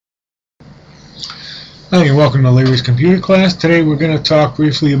Hi, and welcome to Larry's computer class. Today we're going to talk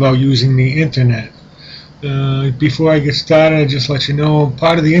briefly about using the internet. Before I get started, I'll just let you know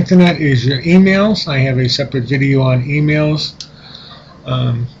part of the internet is your emails. I have a separate video on emails.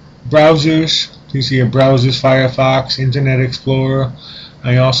 Browsers, these are your browsers, Firefox, Internet Explorer.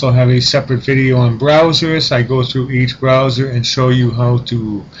 I also have a separate video on browsers. I go through each browser and show you how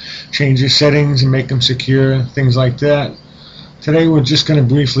to change your settings and make them secure, things like that. Today we're just going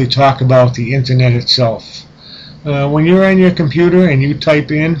to briefly talk about the internet itself. When you're on your computer and you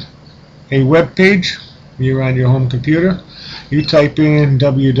type in a web page, you're on your home computer, you type in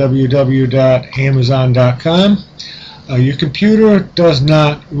www.amazon.com. Your computer does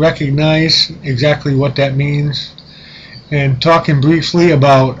not recognize exactly what that means. And talking briefly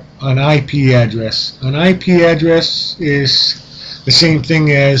about an IP address. An IP address is the same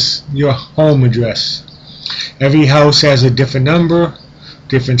thing as your home address. Every house has a different number,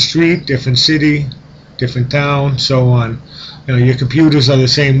 different street, different city, different town, so on. Your computers are the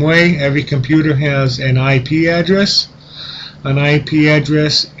same way. Every computer has an IP address. An IP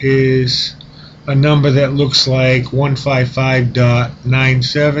address is a number that looks like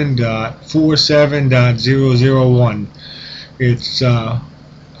 155.97.47.001. It's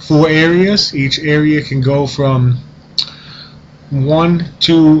 4 areas. Each area can go from 1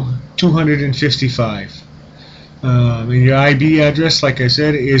 to 255. And your IP address, like I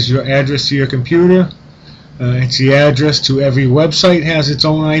said, is your address to your computer. It's the address to every website has its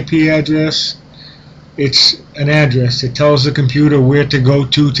own IP address. It's an address. It tells the computer where to go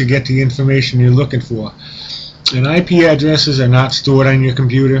to get the information you're looking for. And IP addresses are not stored on your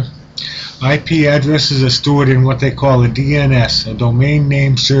computer. IP addresses are stored in what they call a DNS, a domain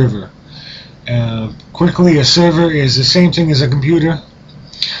name server. Quickly, a server is the same thing as a computer.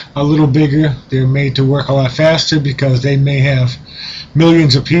 A little bigger. They're made to work a lot faster because they may have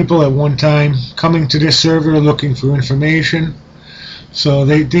millions of people at one time coming to this server looking for information. So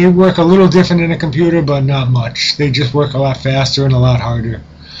they work a little different than a computer, but not much. They just work a lot faster and a lot harder.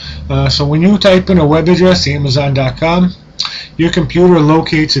 So when you type in a web address, Amazon.com, your computer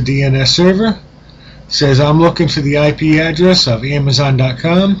locates a DNS server, says I'm looking for the IP address of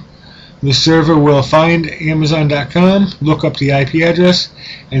Amazon.com. The server will find Amazon.com, look up the IP address,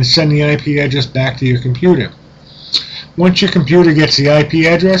 and send the IP address back to your computer. Once your computer gets the IP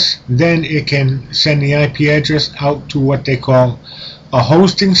address, then it can send the IP address out to what they call a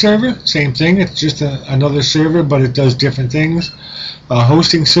hosting server. Same thing, it's just another server, but it does different things. A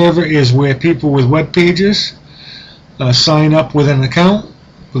hosting server is where people with web pages sign up with an account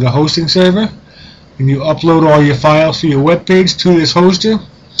with a hosting server, and you upload all your files for your web page to this hoster.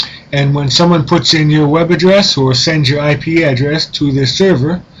 And when someone puts in your web address or sends your IP address to this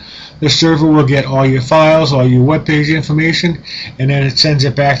server, the server will get all your files, all your web page information, and then it sends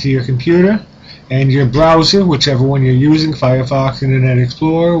it back to your computer. And your browser, whichever one you're using, Firefox, Internet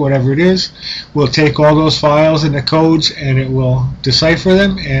Explorer, whatever it is, will take all those files and the codes and it will decipher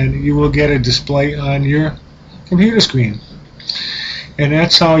them, and you will get a display on your computer screen. And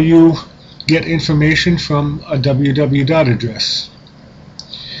that's how you get information from a www address.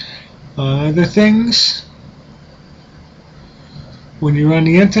 Other things, when you're on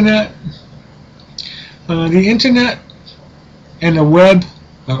the internet and the web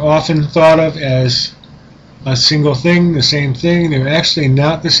are often thought of as a single thing, the same thing. They're actually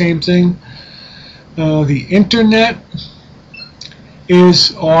not the same thing. The internet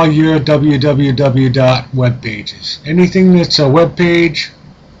is all your www web pages. Anything that's a web page,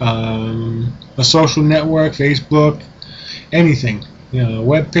 a social network, Facebook, anything. A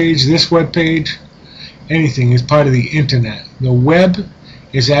web page, this web page, anything is part of the internet. The web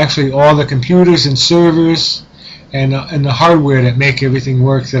is actually all the computers and servers and the hardware that make everything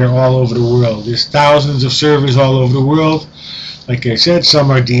work that are all over the world. There's thousands of servers all over the world. Like I said, some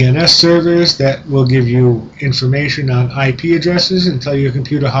are DNS servers that will give you information on IP addresses and tell your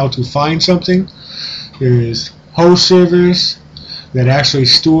computer how to find something. There's host servers that actually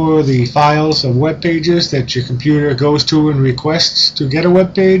store the files of web pages that your computer goes to and requests to get a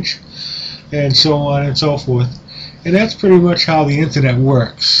web page, and so on and so forth. And that's pretty much how the internet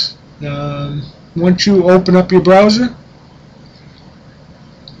works. Once you open up your browser,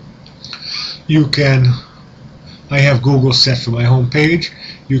 you can, I have Google set for my home page.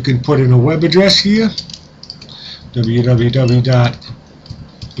 You can put in a web address here,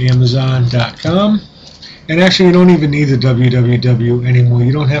 www.amazon.com. And actually, you don't even need the www anymore.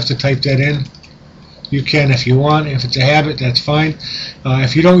 You don't have to type that in. You can if you want. If it's a habit, that's fine.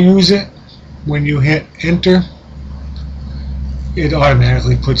 If you don't use it, when you hit enter, it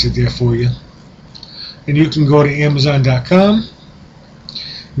automatically puts it there for you. And you can go to Amazon.com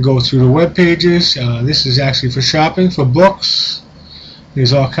Go through the web pages. This is actually for shopping, for books.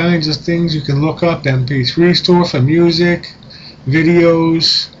 There's all kinds of things you can look up. MP3 store for music,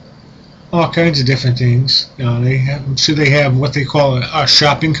 videos, all kinds of different things. They have what they call a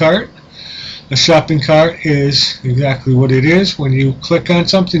shopping cart. A shopping cart is exactly what it is. When you click on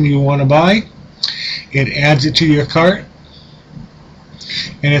something you want to buy, it adds it to your cart.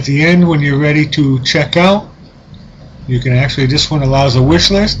 And at the end, when you're ready to check out, you can actually, this one allows a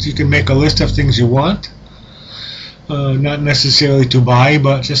wish list. You can make a list of things you want. Not necessarily to buy,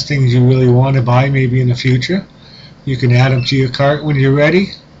 but just things you really want to buy maybe in the future. You can add them to your cart when you're ready.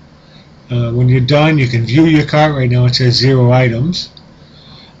 When you're done, you can view your cart. Right now it says 0 items.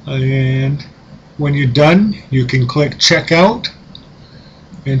 And when you're done, you can click checkout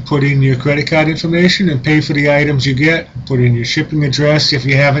and put in your credit card information and pay for the items you get. Put in your shipping address if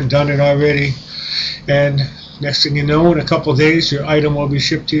you haven't done it already. And next thing you know, in a couple of days, your item will be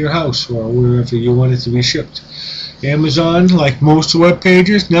shipped to your house or wherever you want it to be shipped. Amazon, like most web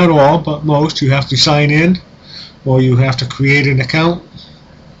pages, not all, but most, you have to sign in or you have to create an account.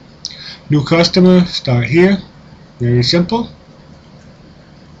 New customer, start here. Very simple.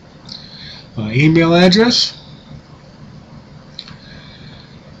 Email address.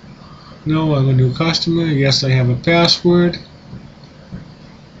 No, I'm a new customer. Yes, I have a password.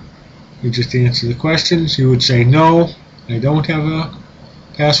 You just answer the questions. You would say, no, I don't have a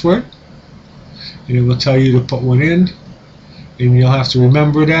password. And it will tell you to put one in. And you'll have to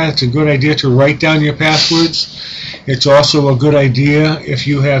remember that. It's a good idea to write down your passwords. It's also a good idea if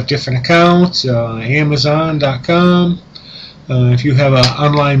you have different accounts, Amazon.com. If you have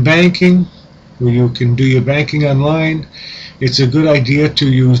online banking, where you can do your banking online, it's a good idea to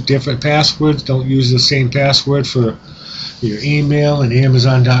use different passwords. Don't use the same password for your email and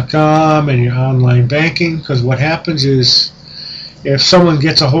Amazon.com and your online banking, because what happens is if someone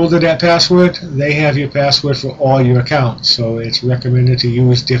gets a hold of that password, they have your password for all your accounts. So it's recommended to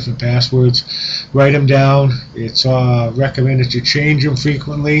use different passwords. Write them down. It's recommended you change them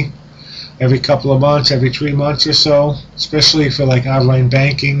frequently, every couple of months, every 3 months or so, especially for like online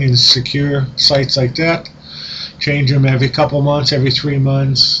banking and secure sites like that. Change them every couple of months, every 3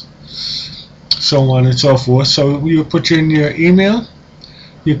 months, so on and so forth. So you put in your email,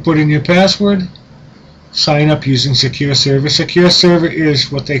 you put in your password, sign up using Secure Server. Secure Server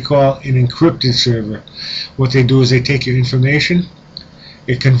is what they call an encrypted server. What they do is they take your information,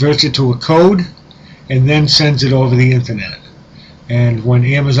 it converts it to a code, and then sends it over the internet. And when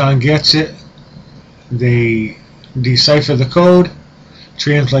Amazon gets it, they decipher the code,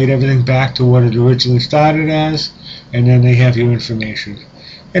 translate everything back to what it originally started as, and then they have your information.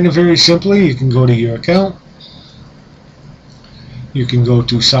 And very simply, you can go to your account, you can go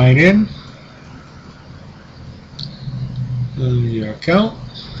to sign in, your account,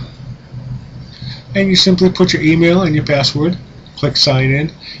 and you simply put your email and your password, click sign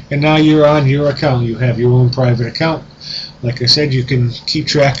in, and now you're on your account. You have your own private account. Like I said, you can keep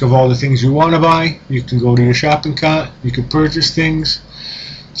track of all the things you want to buy. You can go to your shopping cart, you can purchase things,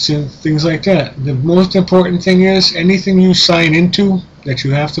 things like that. The most important thing is anything you sign into that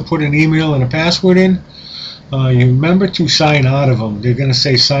you have to put an email and a password in, you remember to sign out of them. They're going to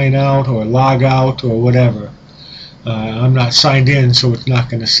say sign out or log out or whatever. I'm not signed in, so it's not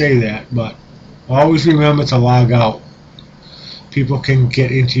going to say that, but always remember to log out. People can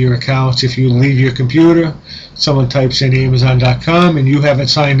get into your accounts. If you leave your computer, someone types in Amazon.com and you haven't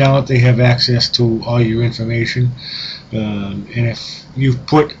signed out, they have access to all your information. And if you've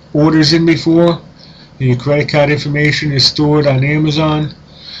put orders in before and your credit card information is stored on Amazon,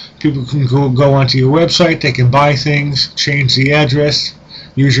 people can go onto your website, they can buy things, change the address,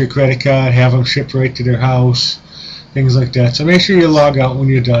 use your credit card, have them shipped right to their house, things like that. So make sure you log out when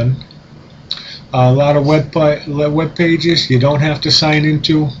you're done. A lot of web pages you don't have to sign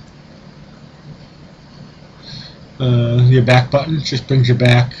into. Your back button just brings you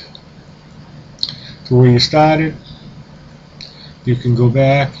back to where you started. You can go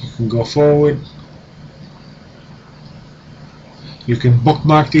back, you can go forward. You can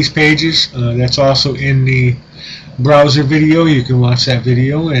bookmark these pages. That's also in the browser video. You can watch that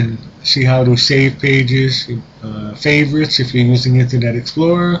video and see how to save pages, favorites if you're using Internet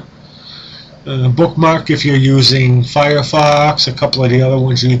Explorer. Bookmark if you're using Firefox. A couple of the other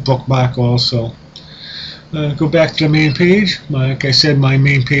ones you bookmark also. Go back to the main page. Like I said, my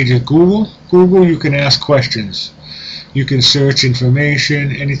main page is Google. Google, you can ask questions. You can search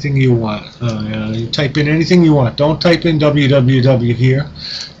information, anything you want. You type in anything you want. Don't type in www here.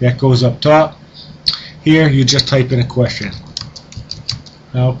 That goes up top. Here, you just type in a question.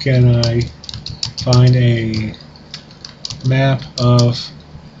 How can I find a map of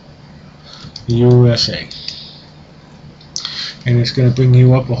USA. And it's going to bring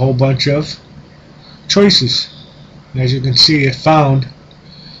you up a whole bunch of choices. As you can see, it found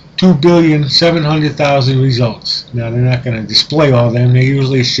 2,700,000 results. Now, they're not going to display all of them. They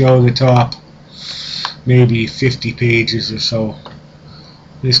usually show the top maybe 50 pages or so.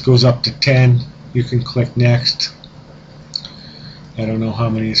 This goes up to 10. You can click next. I don't know how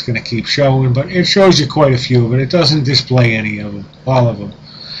many it's going to keep showing, but it shows you quite a few, but it doesn't display any of them, all of them.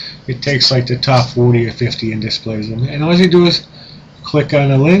 It takes like the top 40 or 50 and displays them. And all you do is click on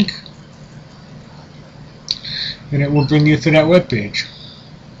a link, and it will bring you to that web page.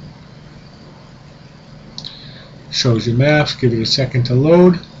 Shows you maps. Give it a second to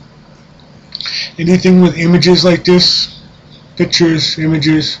load. Anything with images like this, pictures,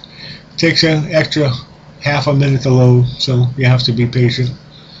 images, takes an extra half a minute to load, so you have to be patient.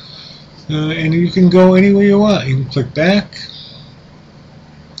 And you can go anywhere you want. You can click back,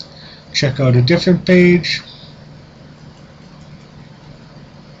 check out a different page,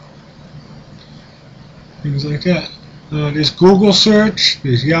 things like that. There's Google search,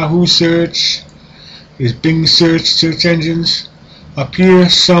 there's Yahoo search, there's Bing search engines. Up here,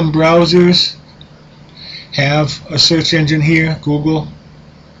 some browsers have a search engine here, Google.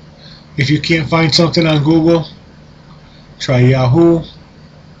 If you can't find something on Google, try Yahoo,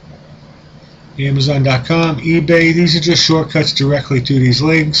 Amazon.com, eBay. These are just shortcuts directly to these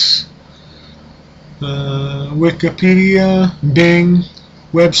links. Wikipedia, Bing,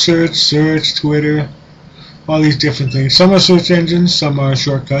 web search, Twitter, all these different things. Some are search engines, some are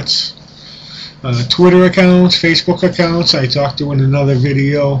shortcuts. Twitter accounts, Facebook accounts, I talked to in another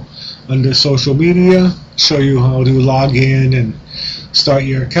video under social media. Show you how to log in and start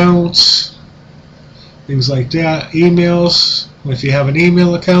your accounts, things like that. Emails, if you have an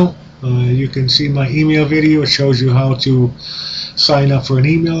email account, you can see my email video. It shows you how to sign up for an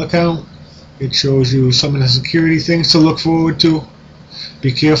email account. It shows you some of the security things to look forward to,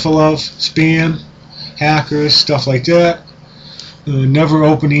 be careful of, spam, hackers, stuff like that. Never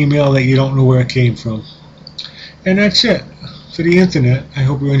open email that you don't know where it came from. And that's it for the internet. I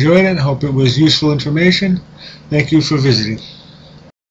hope you enjoyed it. I hope it was useful information. Thank you for visiting.